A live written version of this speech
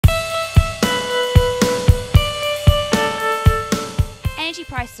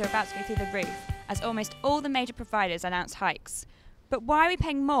prices are about to go through the roof, as almost all the major providers announce hikes. But why are we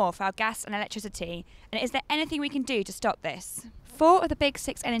paying more for our gas and electricity, and is there anything we can do to stop this? 4 of the big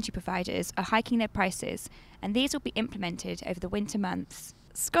 6 energy providers are hiking their prices, and these will be implemented over the winter months.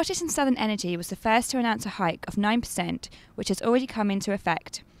 Scottish and Southern Energy was the first to announce a hike of 9%, which has already come into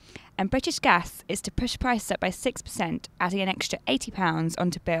effect. And British Gas is to push prices up by 6%, adding an extra £80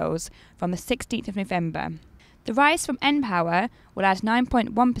 onto bills from the 16th of November. The rise from npower will add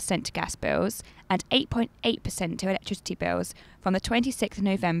 9.1% to gas bills and 8.8% to electricity bills from the 26th of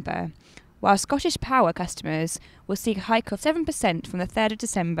November, while Scottish Power customers will see a hike of 7% from the 3rd of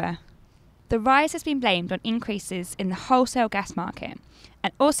December. The rise has been blamed on increases in the wholesale gas market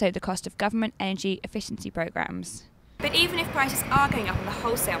and also the cost of government energy efficiency programmes. But even if prices are going up on the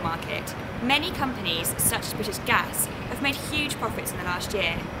wholesale market, many companies, such as British Gas, have made huge profits in the last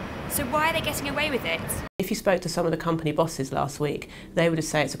year. So why are they getting away with it? If you spoke to some of the company bosses last week, they would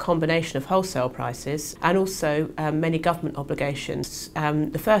say it's a combination of wholesale prices and also many government obligations.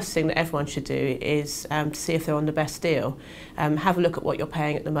 The first thing that everyone should do is to see if they're on the best deal. Have a look at what you're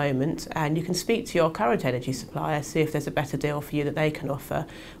paying at the moment, and you can speak to your current energy supplier, see if there's a better deal for you that they can offer,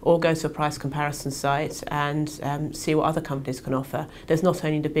 or go to a price comparison site and see what other companies can offer. There's not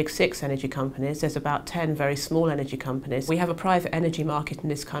only the big 6 energy companies, there's about 10 very small energy companies. We have a private energy market in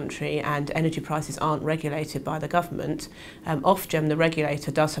this country, and energy prices aren't regulated by the government. Ofgem, the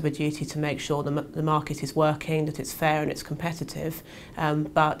regulator, does have a duty to make sure the market is working, that it's fair and it's competitive,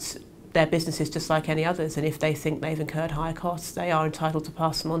 but their business is just like any others, and if they think they've incurred higher costs, they are entitled to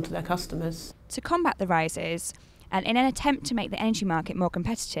pass them on to their customers. To combat the rises, and in an attempt to make the energy market more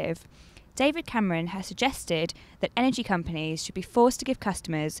competitive, David Cameron has suggested that energy companies should be forced to give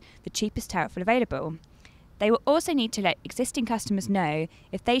customers the cheapest tariff available. They will also need to let existing customers know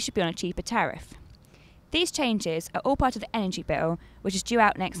if they should be on a cheaper tariff. These changes are all part of the energy bill, which is due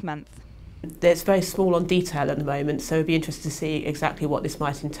out next month. It's very small on detail at the moment, so it'd be interesting to see exactly what this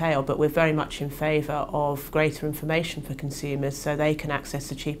might entail, but we're very much in favour of greater information for consumers so they can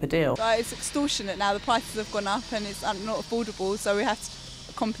access a cheaper deal. It's extortionate now, the prices have gone up and it's not affordable, so we have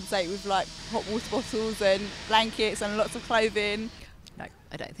to compensate with like hot water bottles and blankets and lots of clothing. No,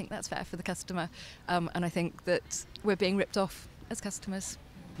 I don't think that's fair for the customer, and I think that we're being ripped off as customers.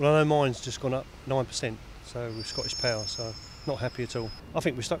 Well, I know mine's just gone up 9%, so with Scottish Power, so not happy at all. I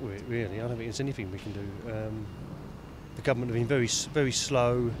think we're stuck with it, really. I don't think there's anything we can do. The government have been very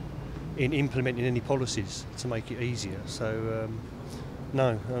slow in implementing any policies to make it easier, so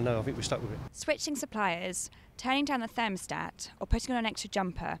no, I think we're stuck with it. Switching suppliers, turning down the thermostat or putting on an extra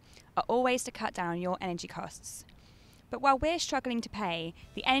jumper are all ways to cut down your energy costs. But while we're struggling to pay,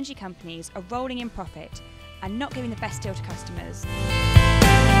 the energy companies are rolling in profit and not giving the best deal to customers.